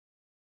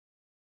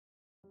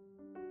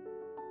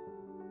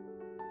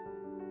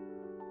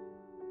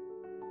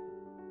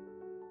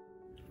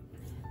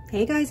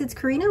Hey guys, it's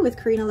Karina with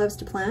Karina Loves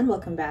to Plan.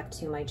 Welcome back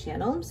to my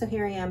channel. So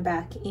here I am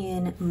back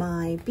in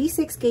my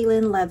B6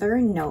 Galen leather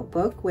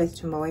notebook with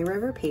Tomoe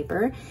River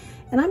paper,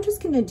 and I'm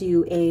just going to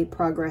do a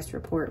progress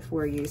report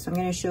for you. So I'm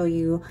going to show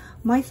you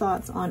my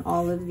thoughts on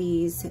all of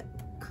these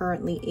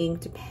currently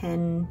inked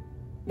pen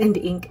and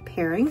ink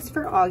pairings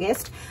for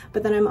August,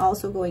 but then I'm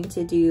also going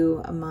to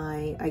do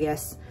my,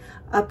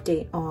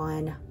 update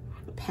on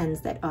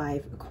pens that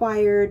I've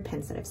acquired,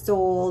 pens that I've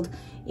sold,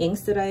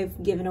 inks that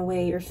I've given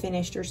away or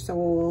finished or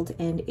sold,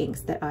 and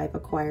inks that I've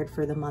acquired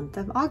for the month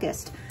of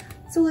August.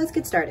 So let's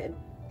get started.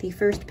 The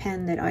first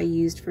pen that I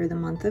used for the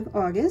month of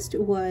August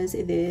was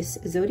this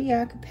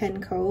Zodiac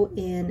Pen Co.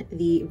 in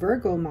the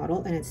Virgo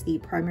model, and it's the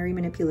Primary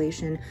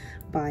Manipulation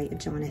by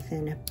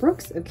Jonathan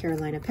Brooks of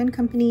Carolina Pen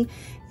Company,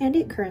 and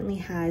it currently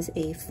has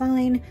a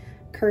fine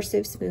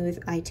cursive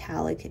smooth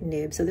italic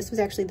nib. So this was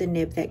actually the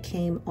nib that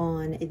came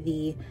on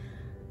the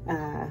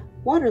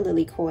Water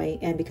Lily Koi,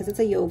 and because it's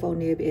a Yovo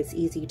nib, it's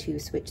easy to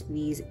switch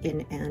these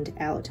in and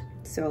out.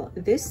 So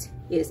this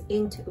is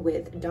inked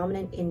with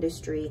Dominant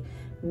Industry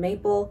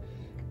Maple,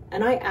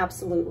 and I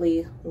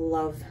absolutely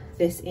love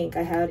this ink.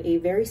 I had a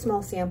very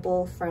small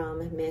sample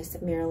from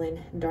Miss Marilyn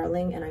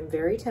Darling, and I'm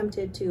very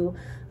tempted to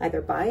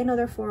either buy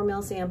another 4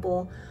 ml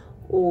sample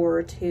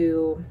or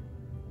to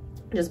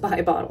just buy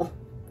a bottle.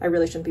 I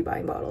really shouldn't be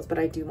buying bottles, but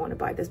I do want to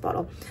buy this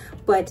bottle.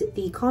 But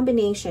the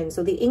combination,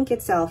 so the ink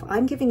itself,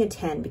 I'm giving a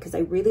 10 because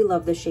I really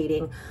love the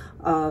shading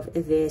of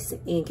this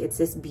ink. It's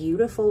this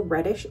beautiful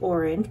reddish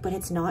orange, but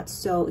it's not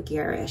so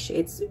garish.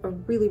 It's a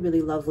really,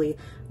 really lovely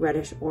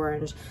reddish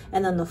orange.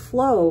 And then the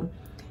flow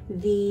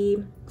with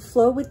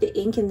the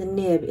ink in the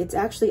nib, it's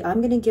actually, I'm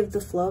going to give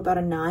the flow about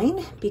a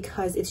 9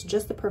 because it's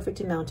just the perfect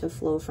amount of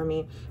flow for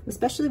me,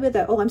 especially with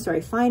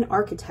the, Fine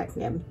Architect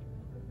nib.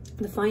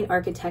 The Fine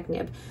Architect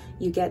nib,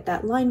 you get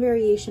that line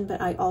variation,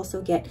 but I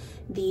also get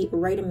the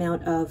right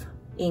amount of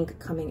ink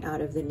coming out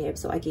of the nib.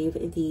 So I gave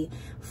the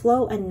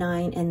flow a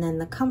 9, and then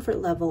the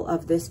comfort level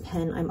of this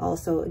pen, I'm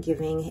also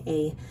giving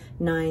a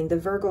 9. The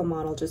Virgo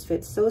model just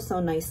fits so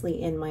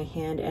nicely in my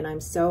hand, and I'm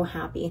so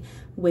happy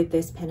with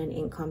this pen and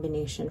ink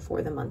combination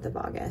for the month of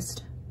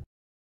August.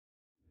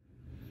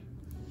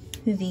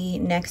 The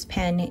next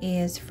pen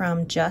is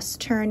from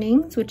Just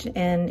Turnings,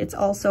 and it's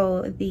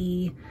also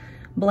the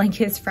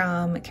blank is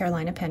from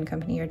Carolina Pen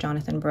Company or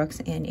Jonathan Brooks,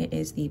 and it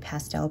is the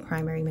Pastel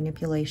Primary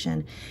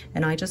Manipulation.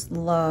 And I just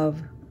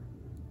love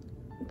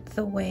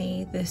the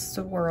way this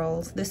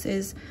swirls. This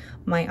is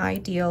my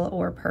ideal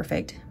or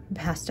perfect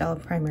pastel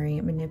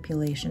primary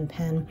manipulation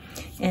pen,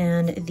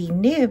 and the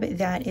nib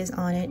that is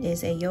on it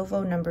is a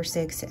Yovo No.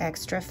 6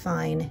 extra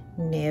fine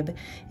nib,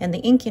 and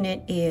the ink in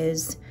it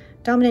is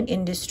Dominant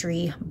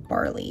Industry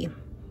Barley.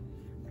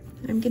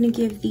 I'm going to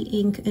give the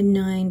ink a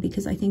 9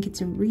 because I think it's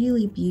a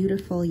really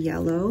beautiful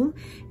yellow,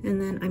 and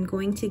then I'm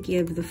going to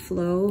give the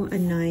flow a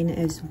 9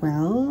 as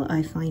well.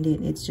 I find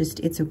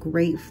it's a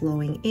great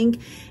flowing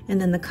ink,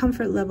 and then the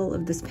comfort level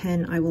of this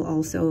pen I will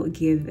also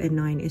give a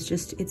 9.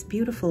 It's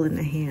beautiful in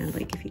the hand.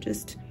 Like if you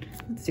just,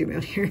 let's zoom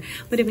out here,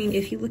 but I mean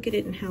if you look at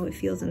it and how it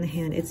feels in the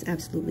hand, it's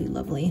absolutely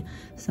lovely.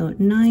 So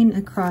 9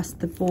 across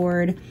the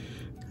board.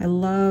 I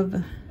love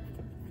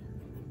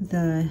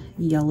the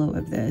yellow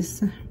of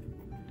this,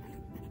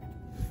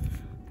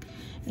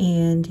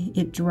 and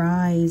it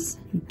dries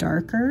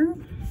darker,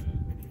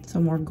 so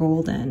more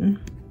golden.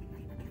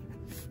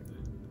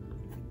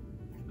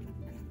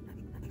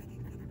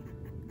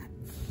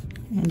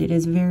 And it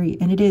is very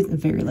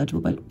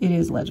legible, but it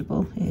is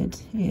legible.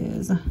 It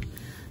is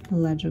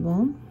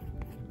legible.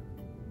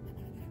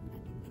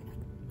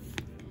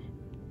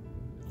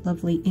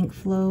 Lovely ink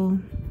flow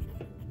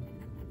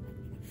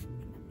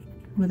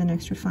with an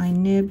extra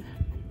fine nib.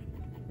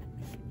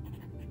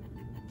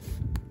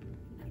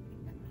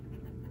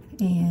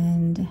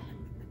 And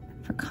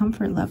for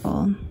comfort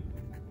level,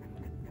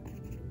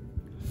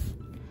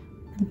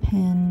 the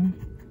pen,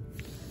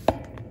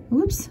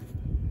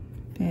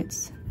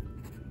 fits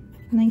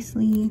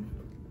nicely,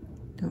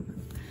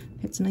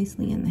 fits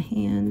nicely in the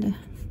hand.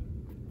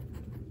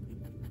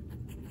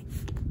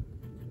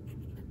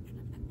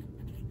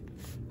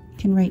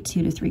 Can write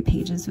 2 to 3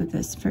 pages with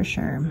this for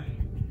sure.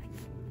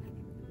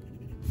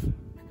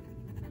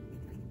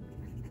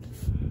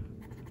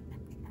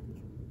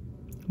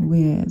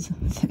 With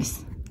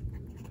this.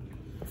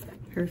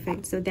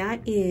 Perfect. So that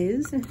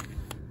is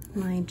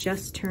my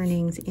Just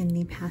Turnings in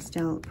the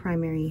Pastel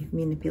Primary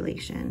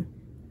Manipulation.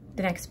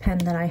 The next pen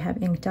that I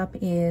have inked up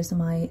is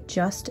my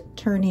Just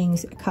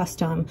Turnings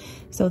Custom.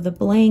 So the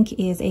blank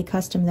is a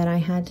custom that I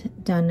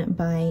had done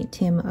by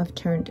Tim of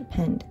Turnt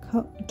Pen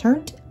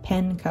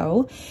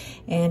Co.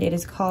 And it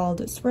is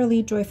called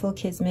Swirly Joyful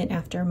Kismet,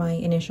 after my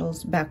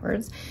initials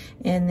backwards.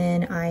 And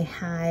then I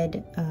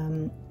had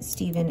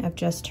Stephen of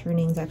Just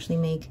Turnings actually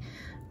make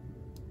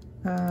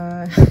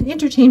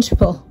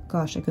interchangeable,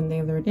 gosh, I couldn't think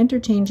of the word,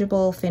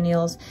 interchangeable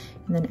finials,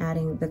 and then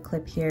adding the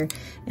clip here.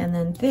 And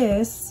then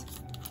this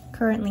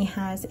currently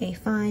has a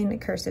fine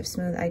cursive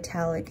smooth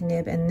italic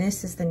nib, and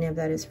this is the nib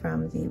that is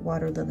from the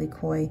Water Lily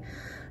Koi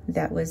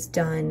that was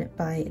done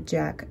by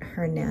Jack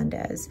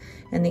Hernandez.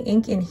 And the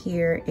ink in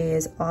here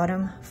is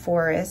Autumn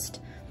Forest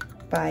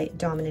by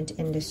Dominant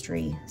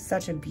Industry.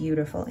 Such a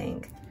beautiful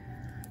ink.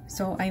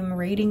 So I'm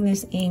rating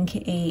this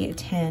ink a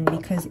 10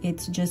 because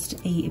it's just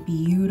a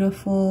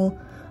beautiful,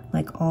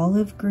 like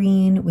olive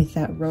green with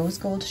that rose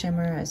gold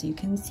shimmer, as you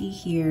can see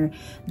here.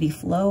 The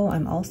flow,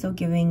 I'm also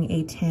giving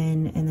a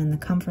 10, and then the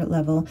comfort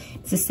level,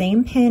 it's the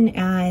same pen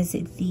as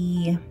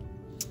the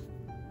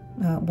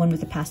one with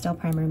the pastel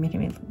primer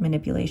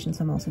manipulation,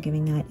 so I'm also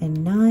giving that a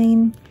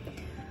 9.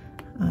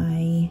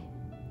 I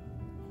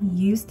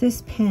used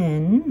this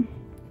pen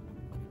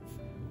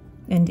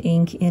and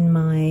ink in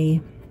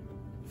my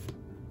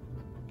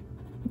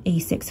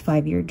A6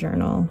 5-year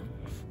journal.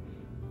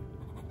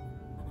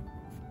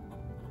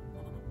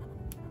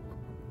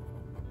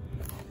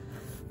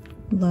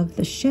 Love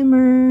the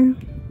shimmer.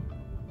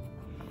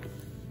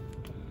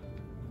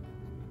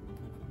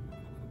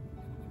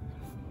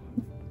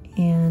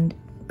 And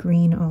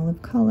green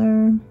olive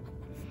color.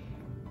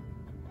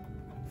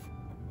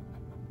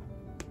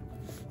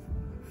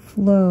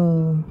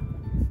 Flow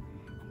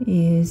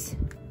is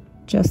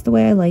just the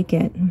way I like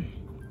it.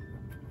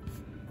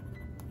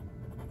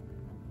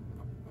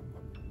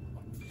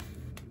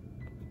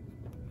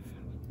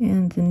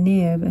 And the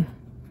nib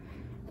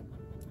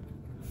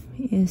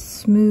is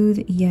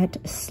smooth yet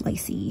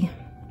slicey,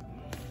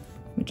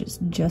 which is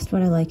just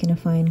what I like in a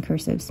fine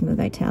cursive smooth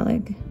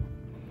italic.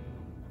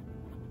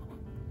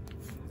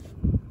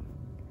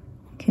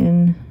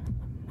 Can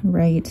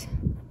write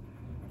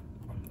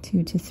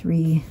 2 to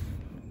 3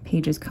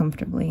 pages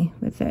comfortably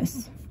with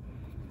this.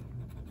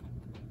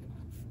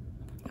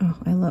 Oh,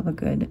 I love a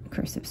good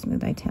cursive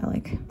smooth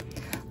italic.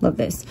 Love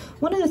this.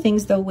 One of the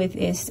things though with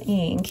this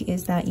ink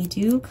is that you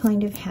do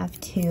kind of have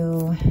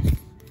to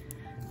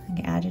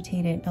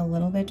agitate it a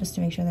little bit just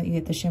to make sure that you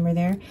get the shimmer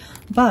there.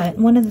 But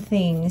one of the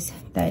things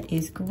that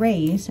is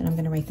great, and I'm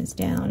going to write this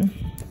down,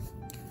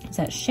 is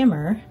that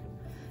shimmer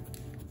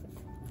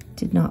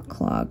did not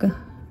clog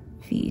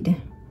feed,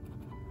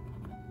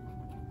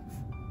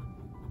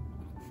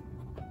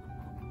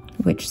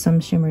 which some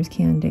shimmers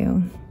can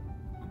do.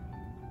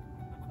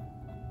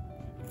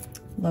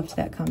 Loved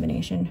that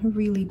combination.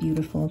 Really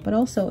beautiful, but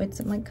also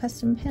it's my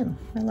custom pen.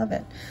 I love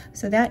it.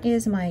 So that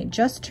is my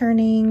Just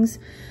Turnings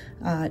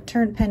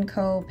Turn Pen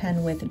Co.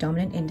 pen with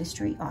Dominant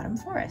Industry Autumn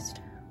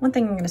Forest. One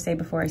thing I'm going to say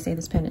before I say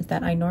this pen is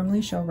that I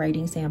normally show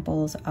writing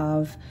samples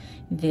of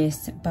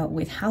this, but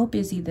with how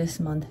busy this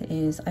month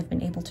is, I've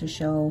been able to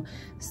show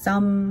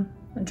some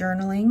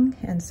journaling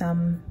and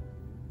some,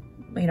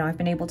 you know, I've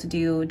been able to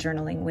do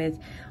journaling with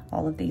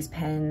all of these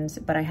pens,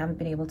 but I haven't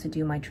been able to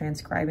do my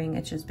transcribing.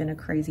 It's just been a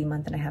crazy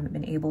month and I haven't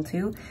been able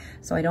to.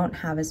 So I don't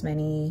have as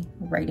many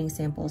writing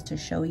samples to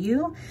show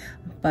you,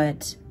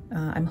 but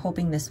I'm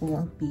hoping this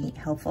will be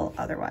helpful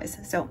otherwise.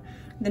 So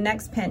the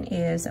next pen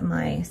is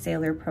my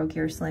Sailor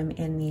Pro-Cure Slim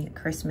in the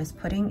Christmas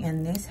Pudding,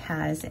 and this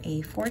has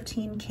a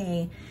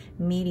 14K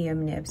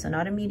medium nib. So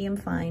not a medium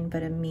fine,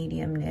 but a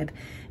medium nib.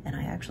 And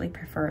I actually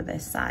prefer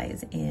this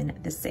size in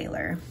the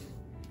Sailor.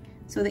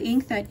 So the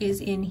ink that is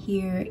in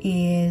here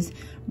is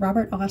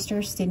Robert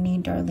Oster Sydney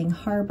Darling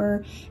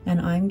Harbor, and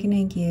I'm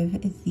gonna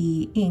give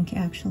the ink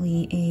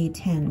actually a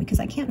 10 because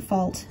I can't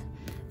fault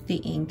the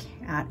ink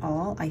at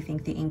all. I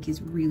think the ink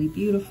is really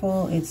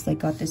beautiful. It's like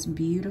got this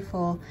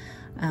beautiful,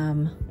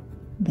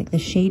 like the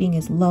shading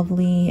is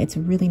lovely. It's a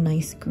really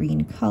nice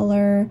green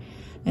color.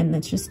 And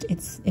it's just,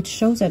 it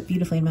shows up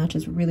beautifully and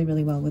matches really,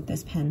 really well with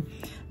this pen.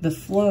 The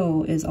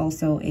flow is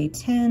also a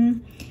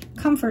 10.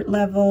 Comfort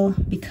level,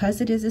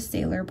 because it is a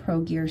Sailor Pro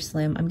Gear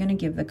Slim, I'm gonna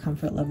give the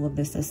comfort level of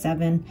this a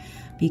 7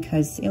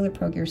 because Sailor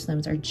Pro Gear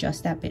Slims are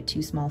just that bit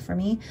too small for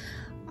me.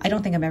 I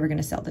don't think I'm ever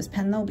gonna sell this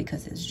pen though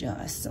because it's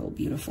just so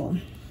beautiful.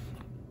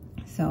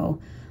 So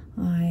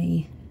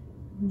I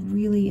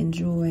really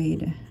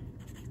enjoyed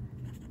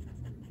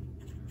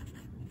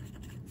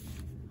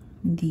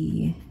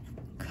the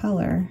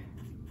color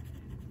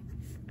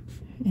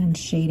and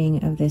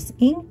shading of this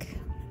ink.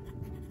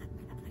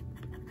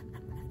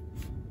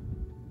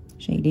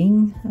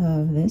 Shading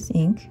of this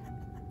ink.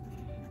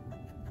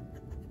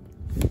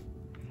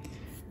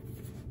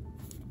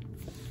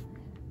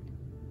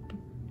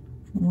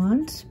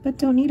 Want, but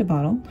don't need a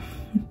bottle.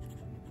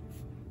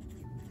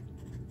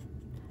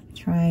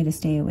 Try to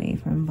stay away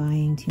from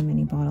buying too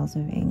many bottles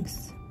of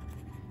inks.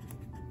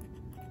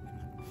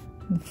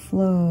 The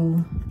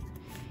flow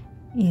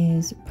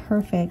is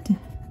perfect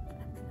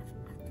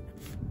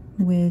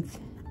with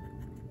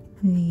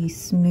the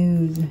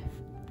smooth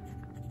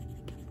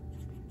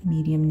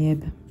medium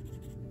nib.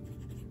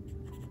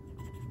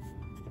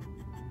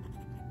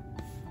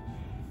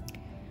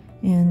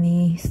 And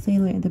the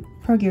Sailor, the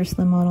Pro Gear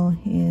Slim model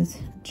is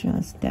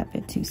just that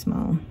bit too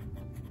small.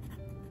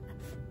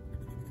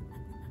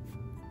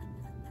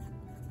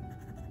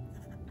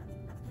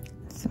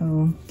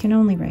 So can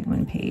only write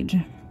 1 page.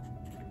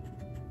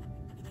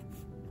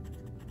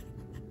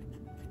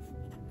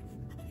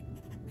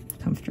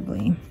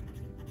 Comfortably.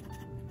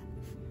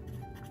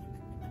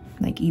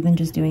 like even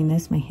just doing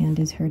this, my hand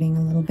is hurting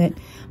a little bit,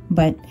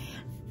 but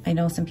I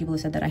know some people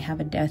have said that I have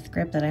a death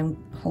grip, that I'm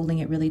holding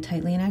it really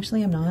tightly, and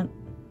actually I'm not.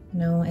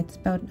 No, it's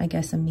about, I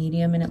guess, a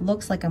medium, and it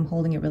looks like I'm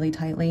holding it really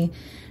tightly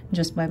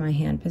just by my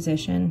hand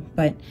position.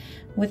 But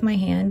with my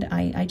hand,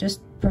 I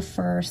just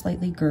prefer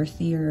slightly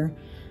girthier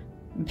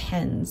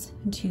pens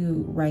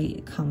to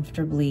write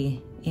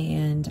comfortably,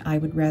 and I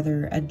would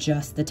rather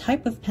adjust the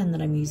type of pen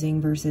that I'm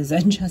using versus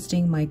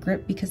adjusting my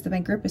grip, because my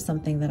grip is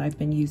something that I've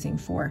been using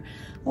for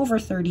over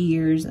 30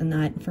 years, and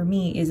that for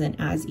me isn't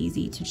as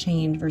easy to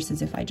change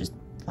versus if I just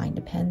find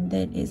a pen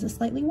that is a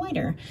slightly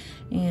wider,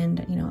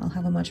 and you know, I'll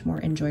have a much more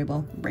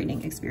enjoyable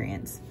writing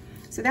experience.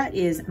 So that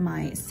is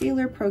my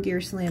Sailor Pro Gear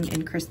Slim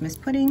in Christmas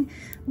Pudding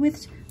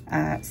with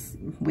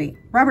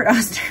Robert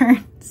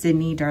Oster,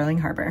 Sydney Darling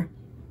Harbor.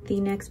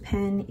 The next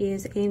pen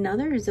is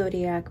another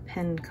Zodiac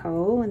Pen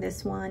Co. And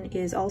this one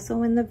is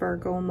also in the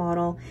Virgo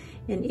model,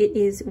 and it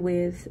is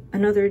with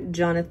another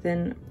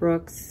Jonathan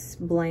Brooks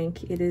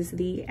blank. It is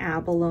the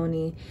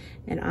Abalone,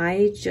 and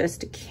I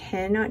just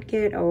cannot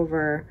get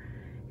over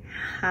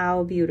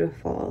how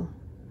beautiful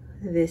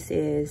this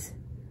is.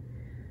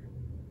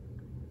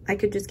 I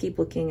could just keep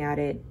looking at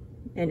it,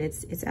 and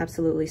it's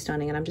absolutely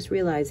stunning. And I'm just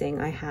realizing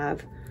I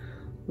have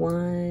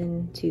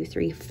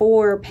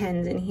 4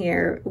 pens in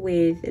here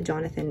with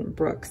Jonathan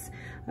Brooks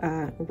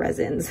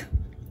resins.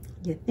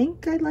 You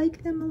think I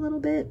like them a little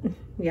bit?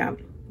 Yeah,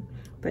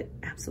 but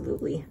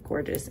absolutely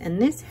gorgeous.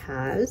 And this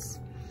has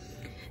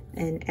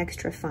an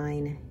extra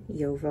fine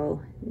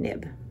Jowo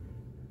nib.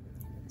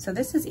 So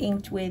this is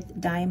inked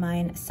with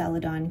Diamine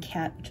Celadon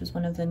Cat, which was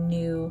one of the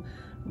new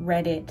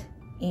Reddit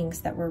inks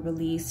that were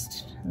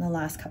released in the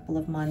last couple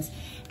of months.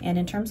 And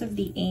in terms of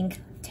the ink,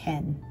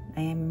 10.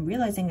 I am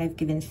realizing I've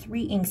given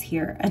 3 inks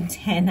here a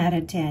 10 out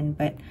of 10,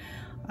 but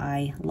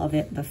I love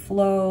it. The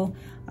flow,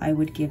 I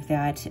would give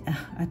that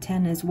a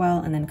 10 as well.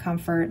 And then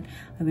comfort,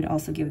 I would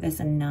also give this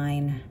a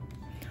 9.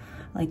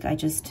 Like,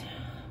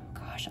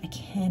 gosh, I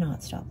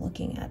cannot stop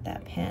looking at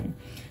that pen.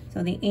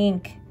 So the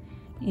ink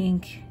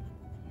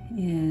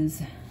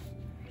is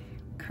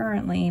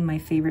currently my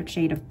favorite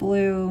shade of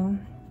blue.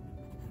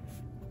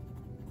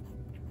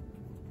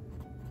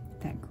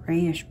 That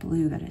grayish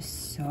blue that is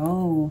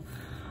so,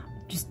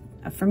 just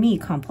for me,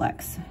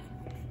 complex.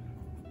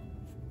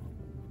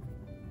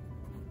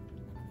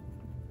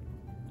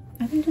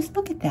 I mean, just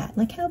look at that.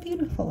 Like, how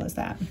beautiful is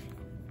that?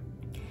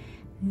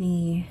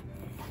 The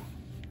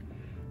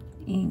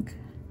ink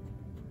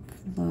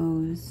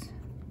flows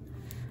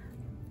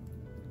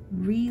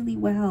really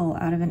well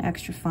out of an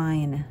extra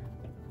fine.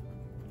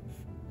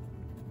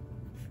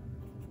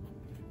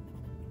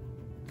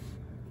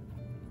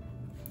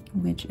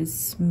 Which is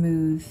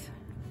smooth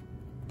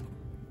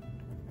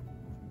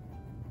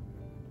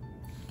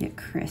yet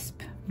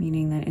crisp,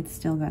 meaning that it's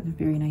still got a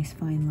very nice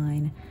fine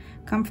line.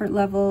 Comfort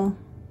level,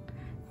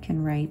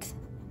 can write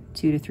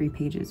 2 to 3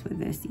 pages with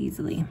this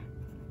easily.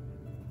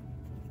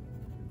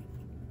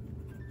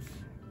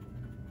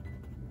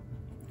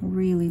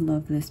 Really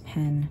love this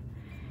pen,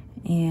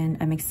 and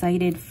I'm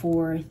excited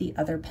for the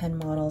other pen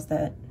models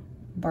that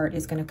Bart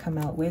is going to come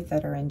out with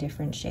that are in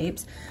different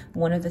shapes.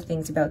 One of the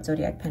things about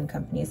Zodiac Pen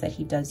Company is that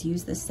he does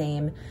use the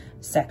same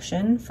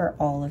section for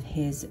all of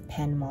his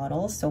pen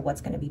models. So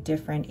what's going to be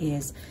different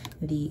is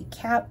the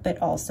cap, but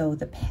also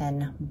the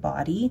pen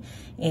body.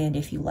 And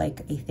if you like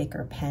a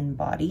thicker pen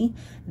body,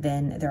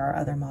 then there are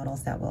other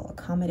models that will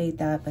accommodate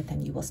that, but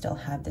then you will still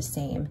have the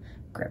same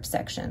grip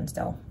section.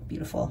 So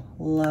beautiful.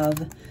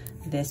 Love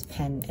this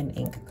pen and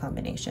ink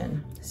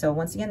combination. So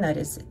once again, that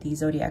is the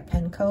Zodiac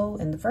Pen Co.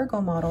 in the Virgo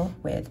model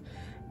with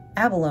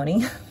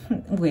Abalone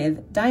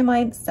with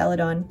Diamine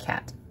Celadon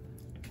Cat.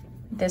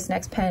 This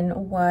next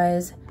pen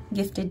was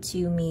gifted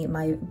to me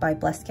by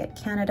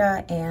Blesket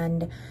Canada,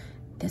 and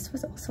this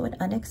was also an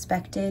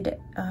unexpected,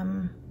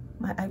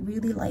 I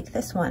really like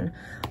this one.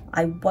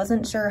 I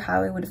wasn't sure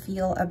how I would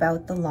feel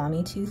about the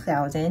Lamy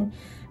 2000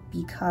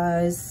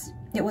 because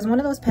it was one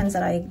of those pens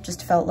that I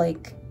just felt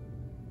like,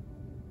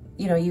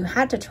 you know, you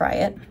had to try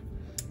it,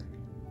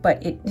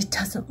 but it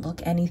doesn't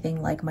look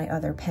anything like my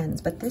other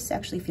pens. But this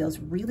actually feels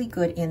really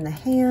good in the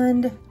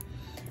hand.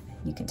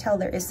 You can tell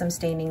there is some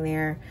staining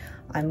there.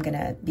 I'm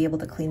gonna be able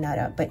to clean that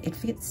up, but it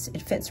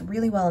fits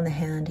really well in the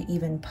hand,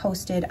 even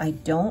posted. I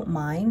don't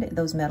mind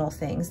those metal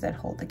things that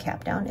hold the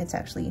cap down. It's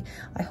actually,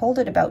 I hold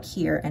it about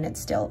here and it's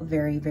still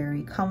very,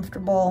 very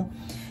comfortable.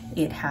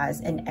 It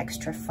has an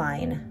extra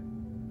fine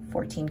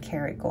 14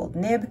 karat gold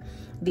nib.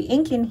 The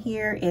ink in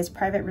here is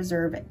Private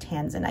Reserve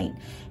Tanzanite,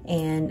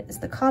 and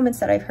the comments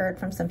that I've heard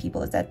from some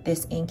people is that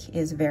this ink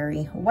is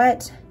very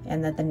wet,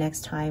 and that the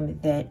next time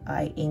that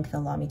I ink the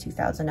Lamy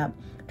 2000 up,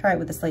 try it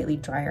with a slightly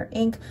drier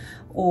ink,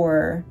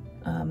 or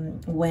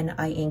when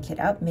I ink it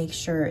up, make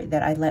sure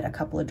that I let a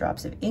couple of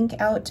drops of ink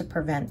out to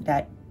prevent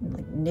that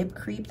nib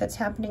creep that's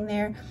happening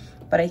there.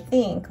 But I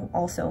think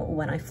also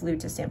when I flew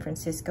to San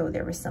Francisco,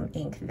 there was some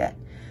ink that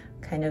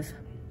kind of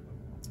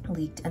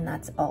leaked, and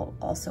that's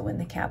also in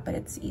the cap, but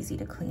it's easy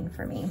to clean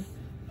for me.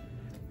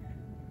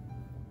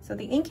 So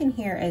the ink in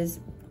here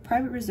is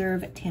Private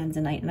Reserve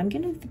Tanzanite, and I'm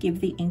going to give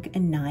the ink a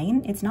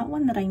 9. It's not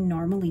one that I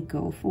normally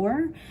go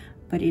for,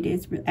 but it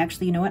is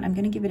actually, you know what, I'm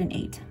going to give it an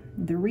 8.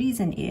 The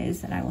reason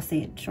is, and I will say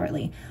it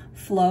shortly,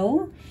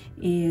 flow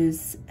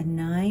is a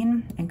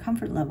 9 and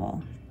comfort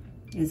level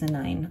is a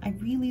 9. I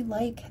really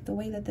like the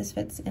way that this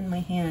fits in my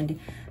hand.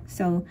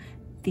 So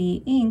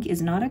the ink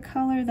is not a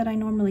color that I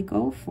normally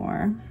go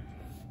for.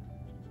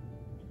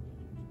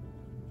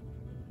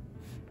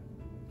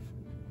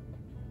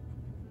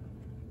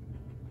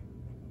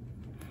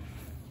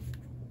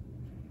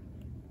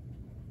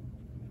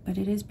 But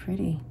it is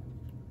pretty.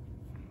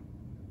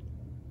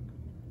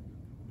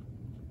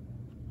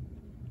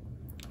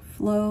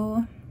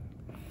 Flow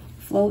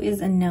is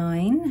a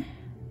 9.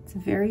 It's a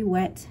very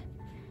wet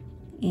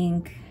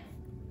ink,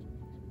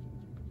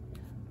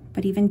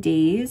 but even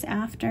days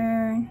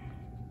after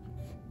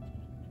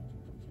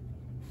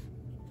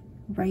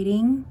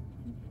writing,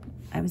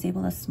 I was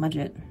able to smudge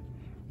it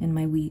in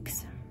my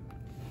weeks.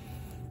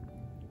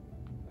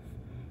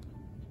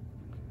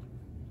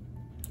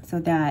 So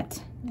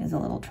that is a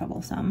little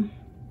troublesome,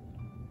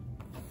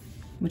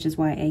 which is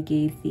why I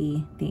gave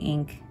the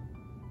ink.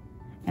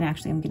 And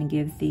actually I'm gonna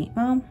give the,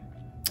 well,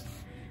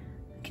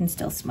 I can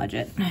still smudge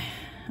it.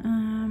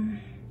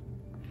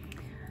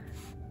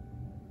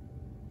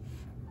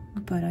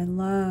 But I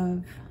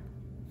love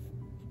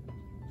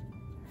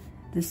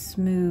the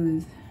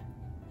smooth,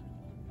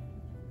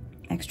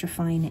 extra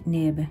fine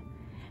nib,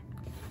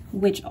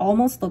 which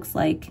almost looks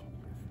like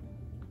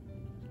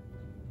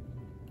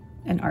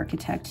an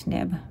architect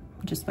nib,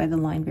 just by the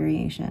line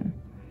variation.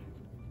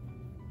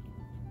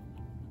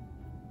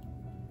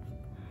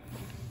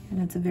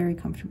 And it's a very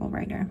comfortable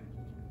writer.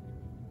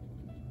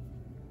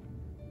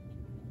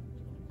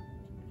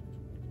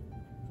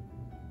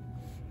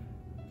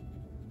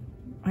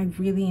 I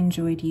really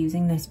enjoyed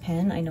using this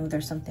pen. I know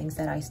there's some things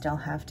that I still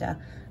have to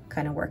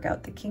kind of work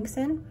out the kinks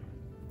in,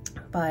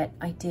 but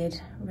I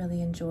did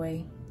really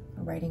enjoy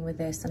writing with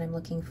this, and I'm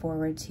looking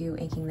forward to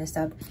inking this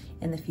up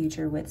in the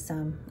future with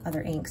some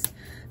other inks.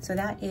 So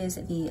that is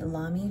the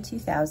Lamy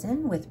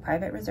 2000 with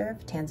Private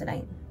Reserve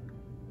Tanzanite.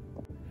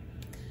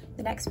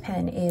 The next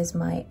pen is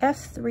my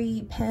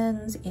F3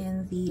 pens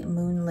in the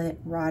Moonlit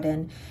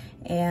Rodin,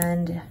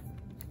 and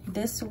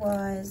this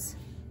was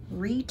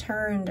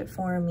returned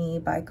for me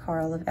by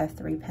Carl of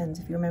F3 Pens.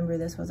 If you remember,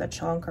 this was a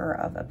chonker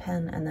of a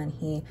pen, and then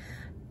he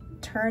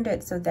turned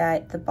it so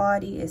that the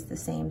body is the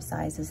same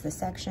size as the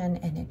section,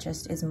 and it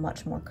just is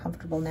much more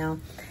comfortable now.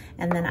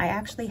 And then I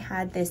actually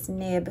had this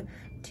nib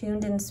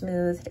tuned and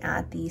smoothed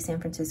at the San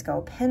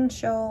Francisco Pen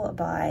Show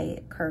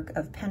by Kirk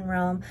of Pen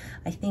Realm.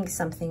 I think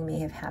something may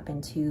have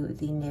happened to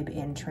the nib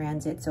in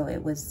transit, so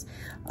it was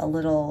a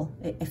little,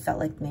 it felt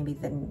like maybe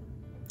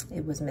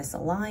it was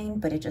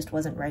misaligned, but it just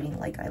wasn't writing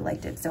like I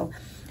liked it. So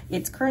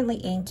it's currently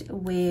inked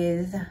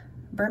with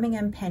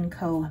Birmingham Pen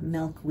Co.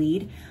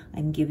 Milkweed.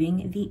 I'm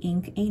giving the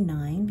ink a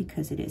 9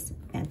 because it is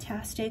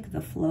fantastic.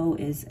 The flow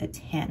is a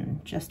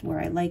 10, just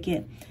where I like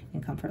it,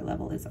 and comfort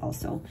level is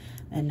also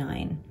a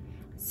 9.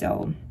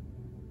 So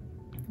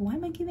why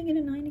am I giving it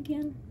a 9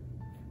 again?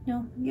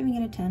 No, I'm giving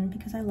it a 10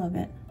 because I love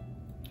it.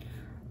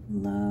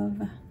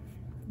 Love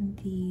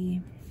the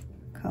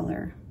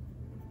color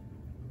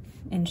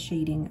and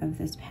shading of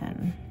this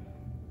pen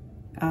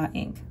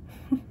ink.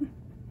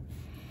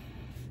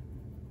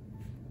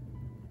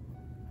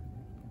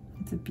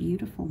 It's a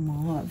beautiful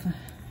mauve,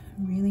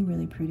 really,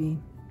 really pretty.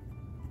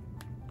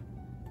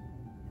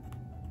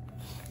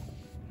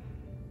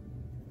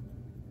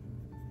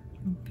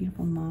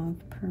 Beautiful mauve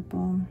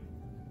purple,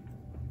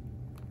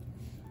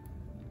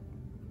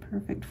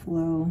 perfect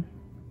flow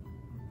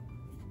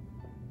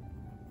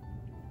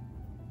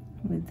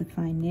with the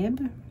fine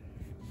nib.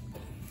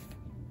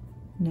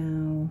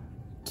 Now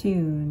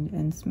tuned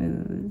and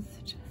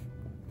smoothed.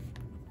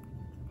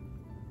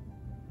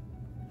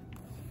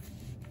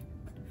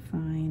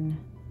 Fine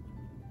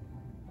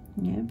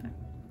nib.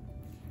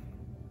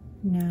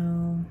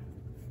 Now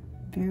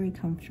very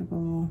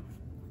comfortable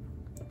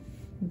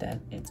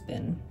that it's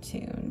been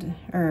tuned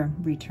or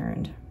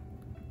returned.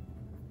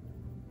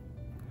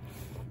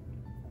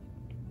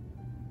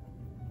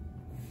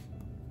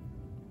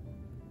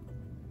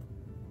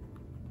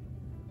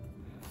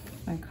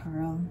 By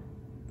Carl.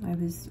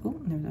 Oh,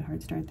 there's a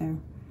hard start there.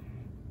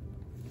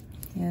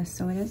 Yeah,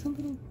 so it is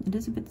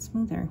a bit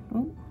smoother.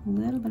 Oh, a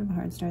little bit of a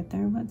hard start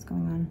there. What's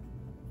going on?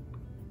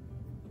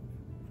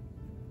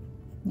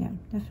 Yeah,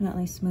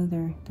 definitely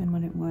smoother than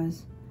what it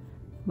was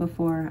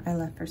before I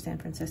left for San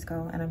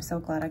Francisco, and I'm so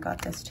glad I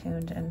got this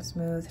tuned and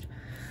smoothed.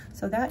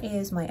 So that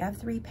is my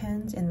F3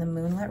 pens in the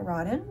Moonlit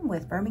Rodin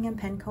with Birmingham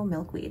Pen Co.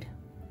 Milkweed.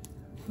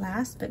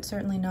 Last but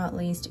certainly not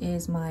least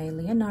is my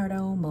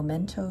Leonardo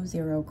Momento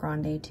Zero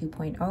Grande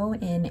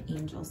 2.0 in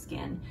Angel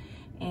Skin.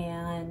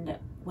 And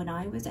when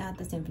I was at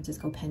the San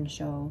Francisco Pen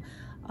Show,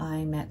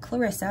 I met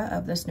Clarissa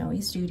of the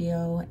Snowy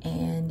Studio,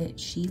 and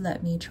she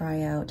let me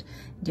try out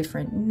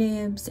different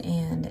nibs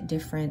and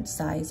different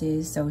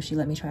sizes. So she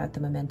let me try out the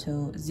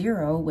Momento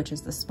Zero, which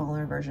is the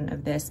smaller version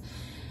of this.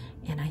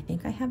 And I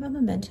think I have a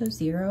Memento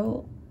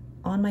Zero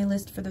on my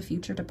list for the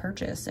future to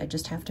purchase. I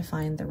just have to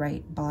find the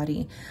right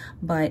body.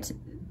 But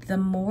the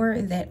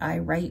more that I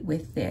write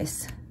with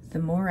this, the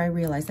more I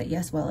realize that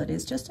yes, well, it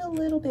is just a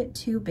little bit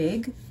too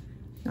big.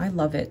 I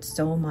love it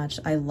so much.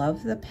 I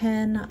love the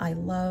pen. I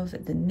love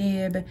the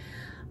nib.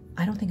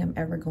 I don't think I'm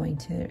ever going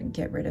to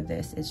get rid of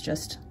this. It's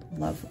just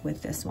love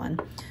with this one.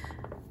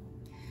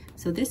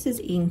 So this is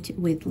inked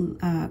with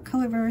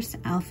Colorverse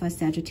Alpha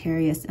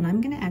Sagittarius, and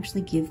I'm gonna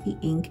actually give the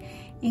ink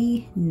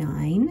a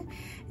 9,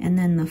 and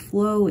then the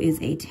flow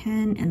is a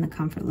 10, and the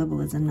comfort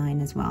level is a 9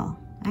 as well.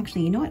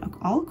 Actually, you know what?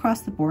 All across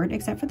the board,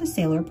 except for the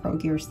Sailor Pro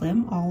Gear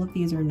Slim, all of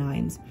these are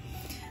 9s.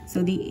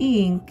 So the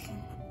ink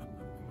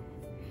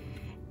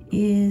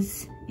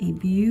is a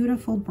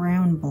beautiful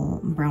brown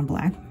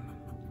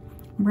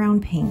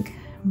pink,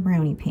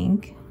 brownie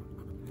pink,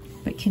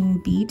 but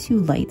can be too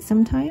light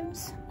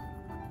sometimes.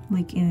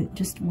 Like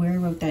just where I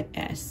wrote that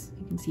S,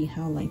 you can see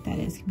how light that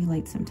is. It can be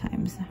light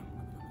sometimes.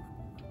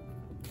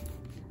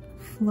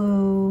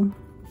 Flow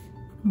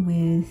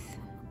with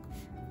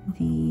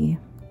the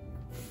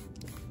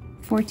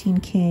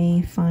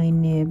 14K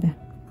fine nib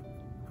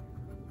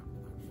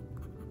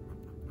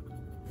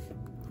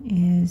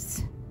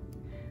is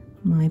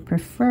my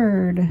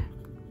preferred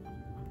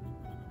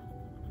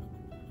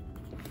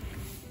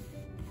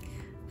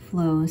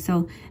flow.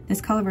 So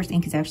this Colorverse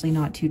ink is actually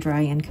not too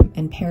dry,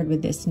 and paired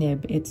with this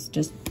nib, it's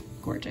just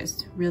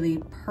gorgeous.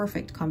 Really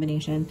perfect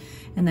combination.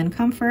 And then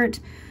Comfort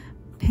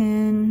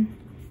pen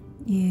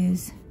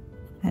is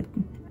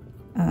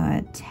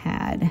a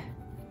tad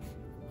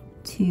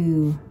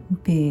too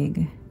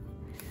big,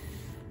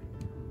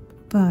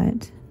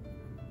 but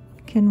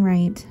can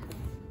write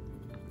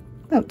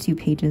about 2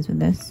 pages with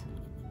this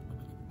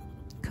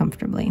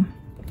comfortably.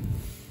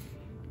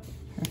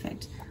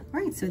 Perfect. All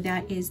right, so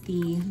that is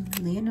the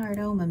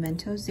Leonardo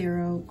Memento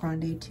Zero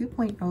Grande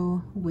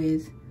 2.0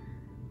 with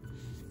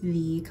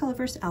the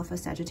Colorverse Alpha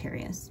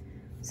Sagittarius.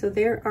 So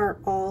there are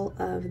all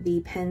of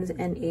the pens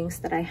and inks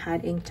that I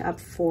had inked up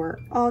for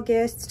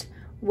August.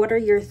 What are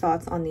your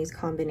thoughts on these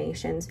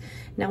combinations?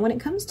 Now, when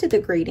it comes to the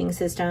grading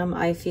system,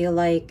 I feel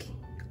like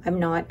I'm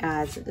not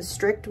as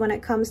strict when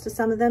it comes to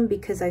some of them,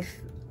 because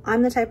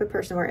I'm the type of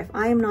person where if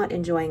I am not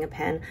enjoying a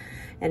pen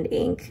and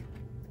ink,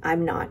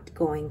 I'm not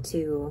going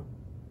to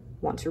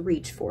want to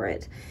reach for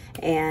it.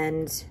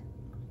 And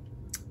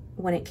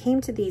when it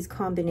came to these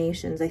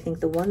combinations, I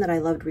think the one that I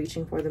loved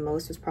reaching for the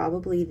most was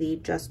probably the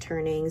Just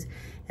Turnings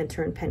and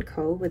Turn Pen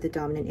Co. with the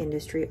Dominant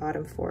Industry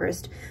Autumn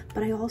Forest.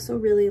 But I also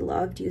really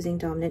loved using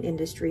Dominant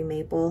Industry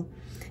Maple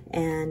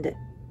and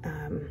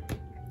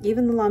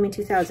even the Lamy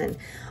 2000.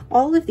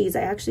 All of these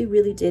I actually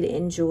really did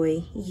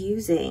enjoy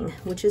using,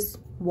 which is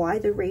why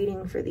the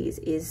rating for these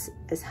is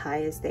as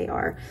high as they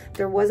are.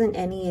 There wasn't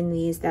any in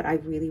these that I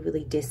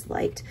really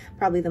disliked.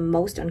 Probably the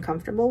most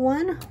uncomfortable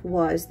one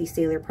was the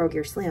Sailor Pro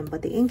Gear Slim,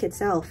 but the ink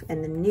itself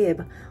and the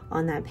nib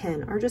on that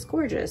pen are just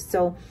gorgeous.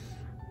 So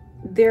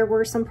there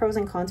were some pros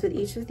and cons with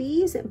each of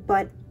these,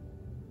 but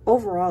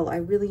overall I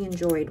really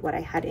enjoyed what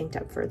I had inked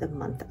up for the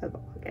month of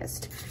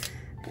August.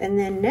 And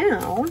then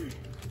now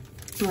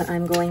what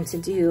I'm going to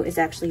do is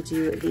actually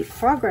do the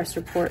progress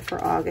report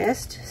for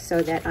August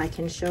so that I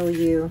can show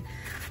you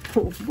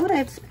what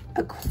I've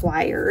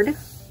acquired,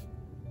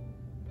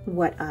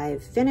 what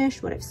I've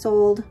finished, what I've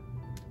sold.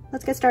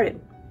 Let's get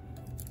started.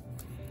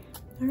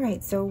 All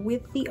right, so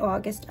with the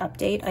August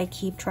update, I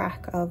keep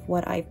track of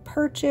what I've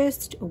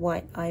purchased,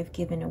 what I've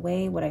given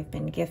away, what I've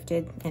been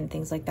gifted, and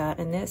things like that.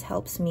 And this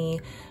helps me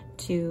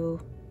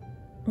to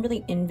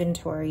really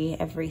inventory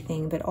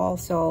everything, but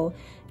also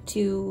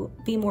to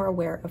be more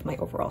aware of my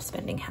overall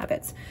spending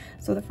habits.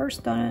 So the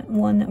first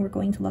one that we're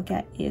going to look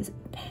at is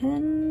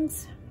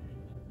pens.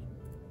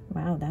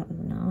 Wow, that was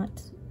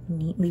not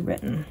neatly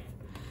written.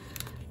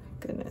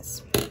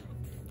 Goodness.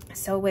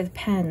 So with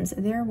pens,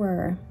 there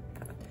were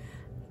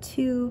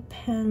 2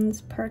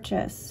 pens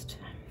purchased,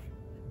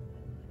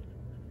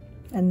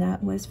 and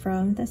that was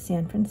from the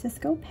San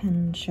Francisco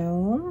Pen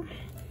Show,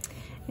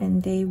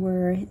 and they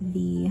were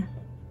the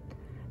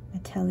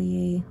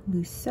Atelier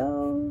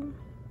Lusso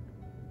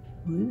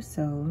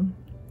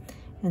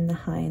and the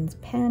Heinz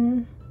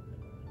pen.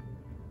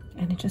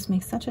 And it just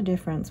makes such a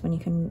difference when you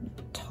can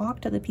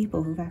talk to the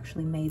people who've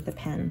actually made the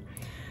pen.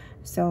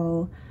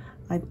 So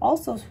I've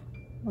also,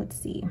 let's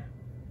see,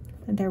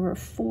 there were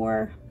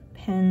 4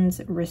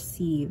 pens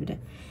received,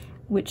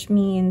 which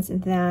means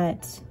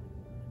that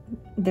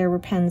there were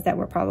pens that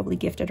were probably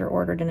gifted or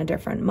ordered in a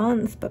different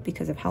month, but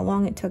because of how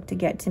long it took to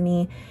get to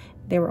me,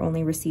 they were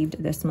only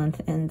received this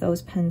month. And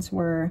those pens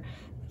were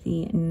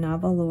the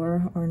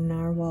Navalor or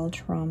Narwhal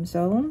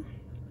Tromso,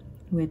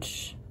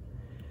 which,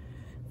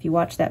 if you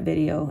watch that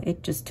video,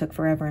 it just took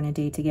forever and a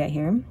day to get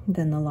here.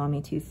 Then the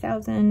Lamy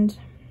 2000,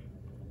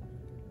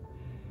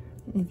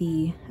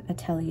 the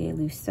Atelier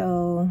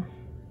Lusso,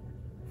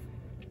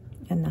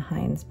 and the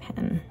Heinz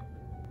pen.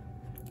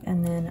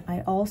 And then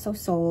I also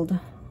sold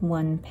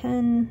 1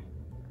 pen,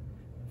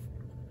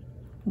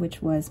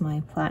 which was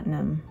my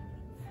Platinum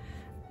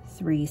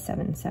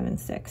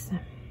 3776.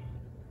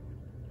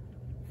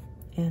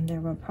 And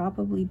there will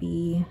probably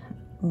be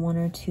 1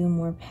 or 2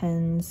 more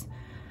pens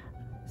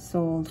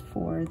sold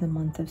for the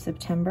month of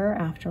September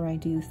after I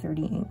do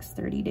 30 inks,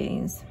 30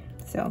 days.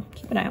 So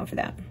keep an eye out for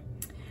that.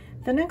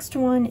 The next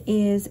one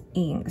is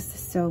inks.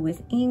 So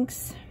with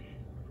inks,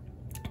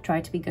 I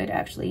tried to be good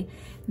actually.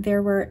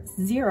 There were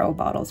 0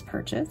 bottles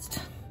purchased.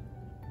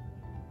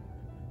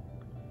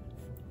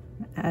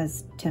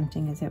 As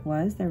tempting as it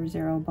was, there were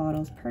 0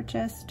 bottles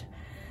purchased.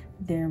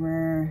 There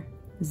were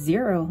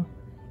 0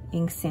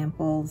 ink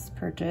samples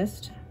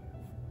purchased,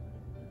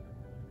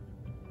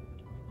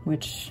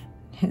 which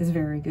is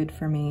very good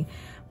for me.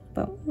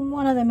 But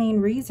one of the main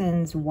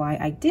reasons why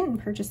I didn't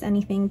purchase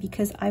anything,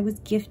 because I was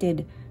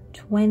gifted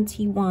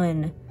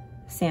 21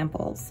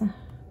 samples.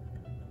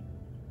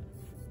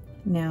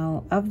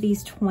 Now, of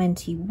these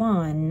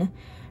 21,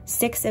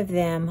 6 of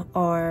them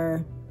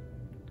are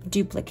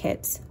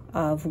duplicates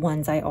of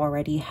ones I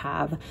already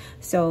have.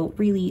 So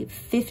really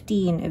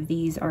 15 of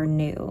these are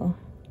new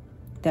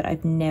that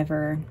I've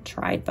never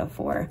tried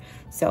before.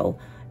 So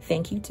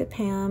thank you to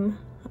Pam,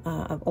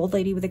 an old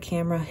lady with a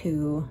camera,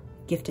 who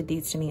gifted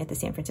these to me at the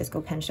San Francisco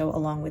Pen Show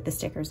along with the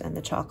stickers and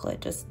the chocolate.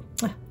 Just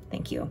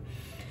thank you.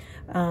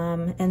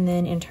 And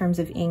then in terms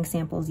of ink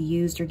samples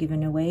used or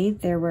given away,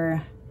 there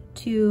were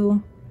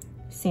 2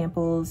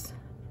 samples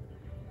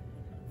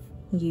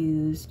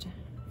used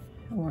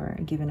or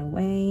given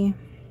away.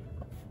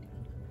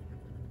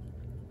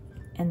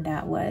 And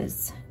that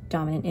was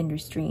Dominant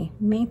Industry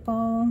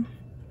Maple.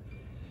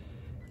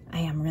 I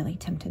am really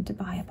tempted to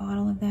buy a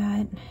bottle of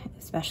that,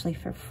 especially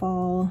for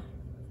fall.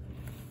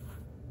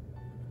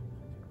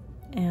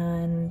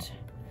 And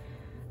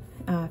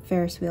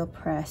Ferris Wheel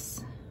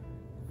Press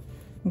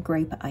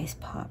Grape Ice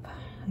Pop.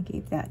 I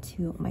gave that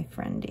to my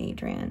friend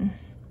Adrian,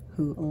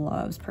 who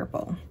loves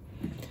purple.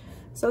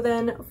 So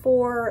then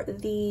for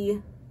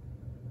the,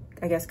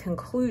 I guess,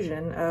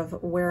 conclusion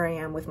of where I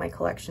am with my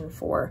collection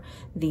for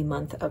the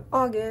month of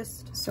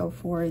August. So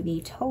for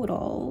the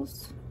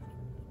totals,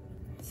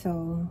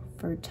 so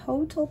for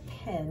total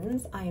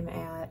pens, I am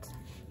at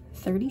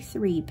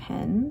 33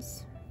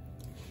 pens,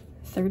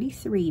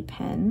 33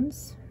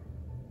 pens.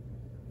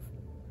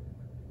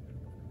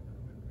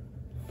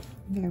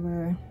 There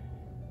were,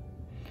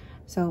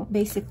 so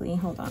basically,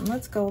 hold on,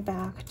 let's go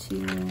back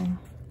to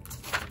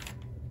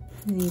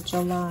the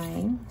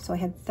July. So I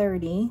had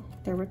 30,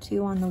 there were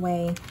 2 on the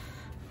way.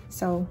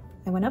 So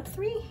I went up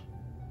 3?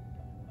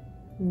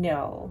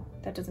 No,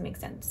 that doesn't make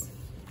sense.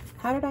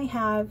 How did I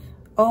have,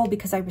 oh,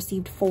 because I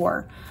received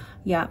 4.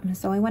 Yeah,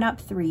 so I went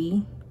up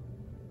 3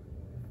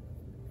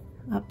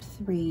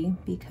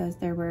 because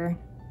there were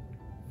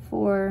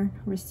 4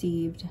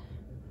 received,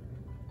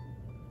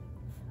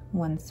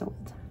 1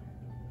 sold.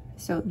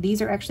 So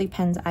these are actually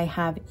pens I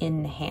have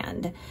in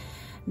hand.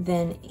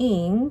 Then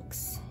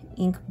inks,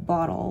 ink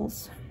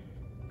bottles.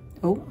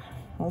 Oh,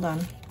 hold on.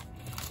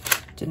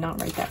 Did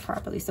not write that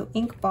properly. So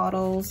ink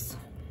bottles,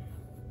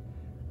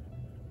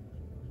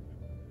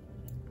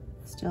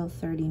 still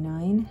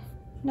 39.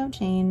 No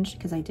change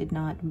because I did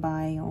not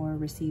buy or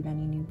receive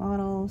any new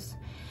bottles.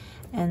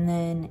 And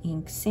then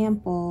ink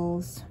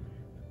samples,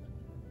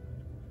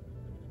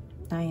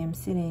 I am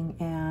sitting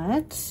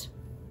at,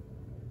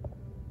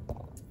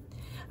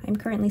 I'm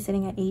currently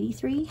sitting at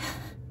 83.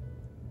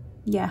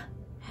 Yeah,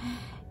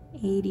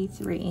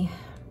 83,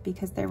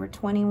 because there were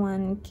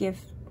 21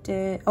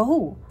 gifted.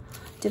 Oh,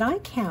 did I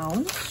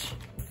count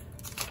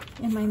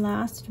in my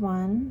last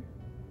one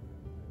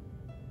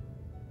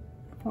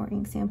for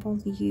ink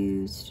samples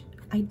used?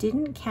 I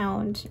didn't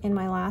count in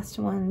my last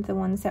one the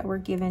ones that were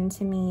given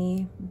to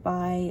me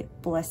by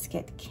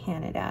Bliskit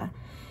Canada.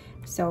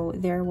 So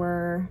there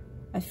were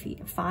a few,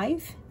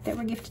 5 that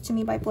were gifted to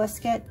me by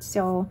Bliskit.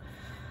 So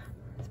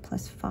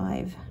plus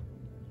 5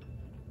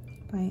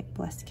 by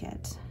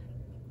Bliskit.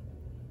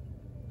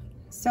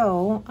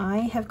 So I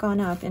have gone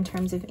up in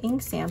terms of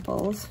ink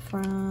samples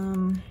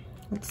from,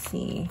 let's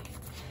see,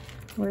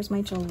 where's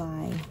my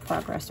July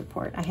progress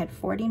report? I had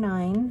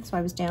 49, so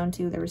I was down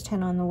to, there was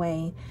 10 on the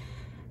way.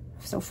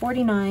 So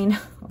 49,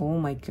 oh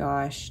my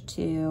gosh,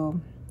 to,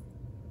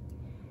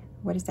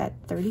 what is that,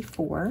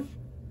 34?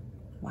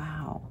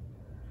 Wow,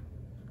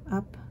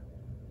 up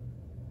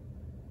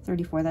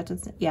 34, that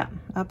does, yeah,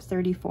 up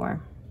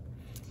 34.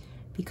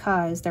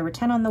 Because there were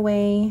 10 on the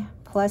way,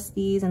 plus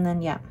these, and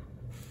then, yeah.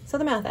 So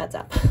the math adds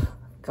up.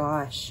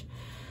 Gosh.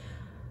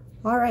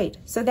 All right,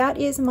 so that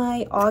is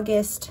my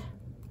August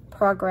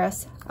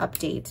progress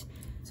update.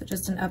 So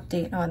just an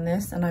update on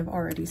this, and I've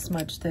already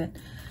smudged it.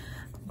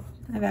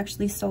 I've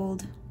actually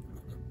sold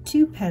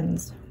 2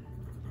 pens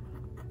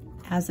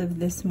as of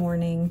this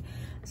morning.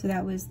 So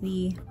that was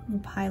the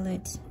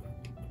Pilot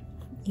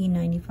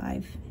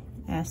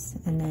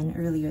E95S, and then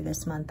earlier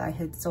this month I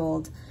had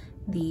sold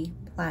the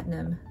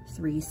Platinum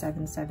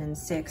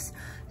 3776.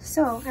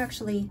 So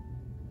actually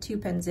 2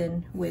 pens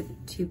in with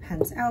 2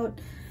 pens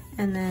out,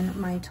 and then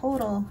my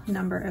total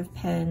number of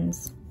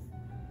pens,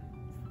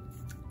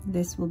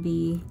 this will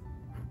be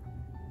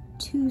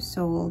 2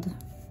 sold,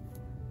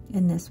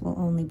 and this will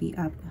only be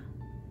up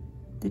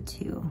the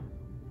 2.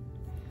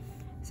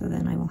 So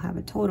then I will have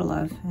a total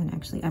of, and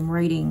actually I'm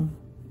writing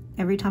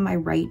every time I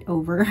write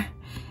over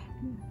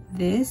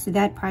this,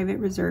 that Private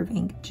Reserve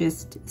ink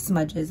just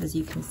smudges, as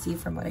you can see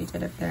from what I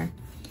did up there.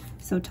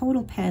 So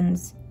total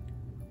pens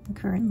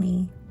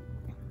currently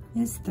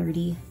is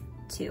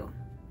 32.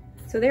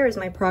 So there is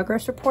my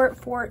progress report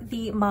for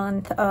the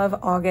month of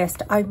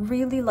August. I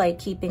really like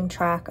keeping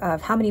track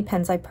of how many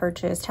pens I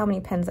purchased, how many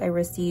pens I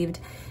received,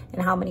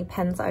 and how many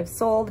pens I've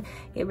sold.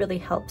 It really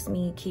helps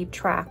me keep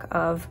track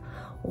of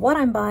what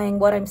I'm buying,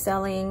 what I'm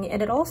selling,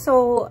 and it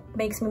also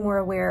makes me more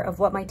aware of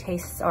what my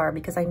tastes are,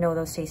 because I know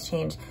those tastes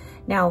change.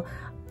 Now,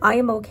 I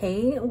am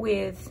okay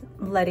with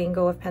letting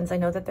go of pens. I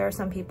know that there are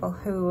some people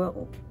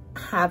who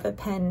have a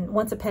pen,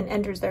 once a pen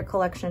enters their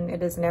collection,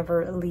 it is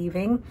never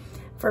leaving.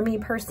 For me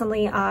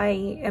personally, I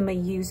am a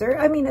user,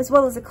 I mean, as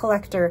well as a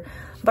collector,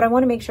 but I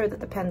want to make sure that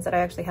the pens that I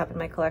actually have in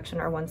my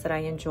collection are ones that I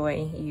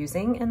enjoy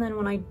using. And then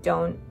when I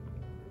don't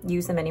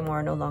use them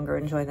anymore, no longer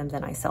enjoy them,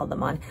 then I sell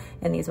them on.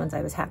 And these ones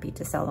I was happy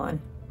to sell on.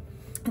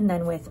 And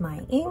then with my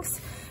inks,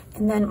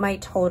 and then my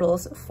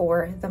totals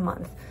for the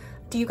month.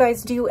 Do you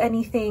guys do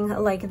anything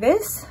like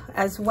this,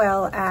 as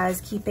well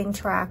as keeping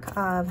track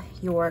of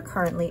your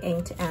currently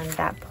inked and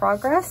that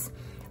progress?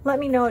 Let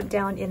me know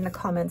down in the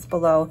comments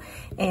below,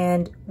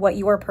 and what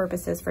your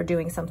purpose is for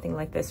doing something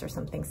like this or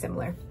something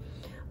similar.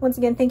 Once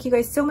again, thank you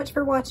guys so much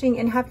for watching,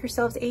 and have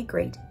yourselves a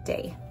great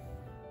day.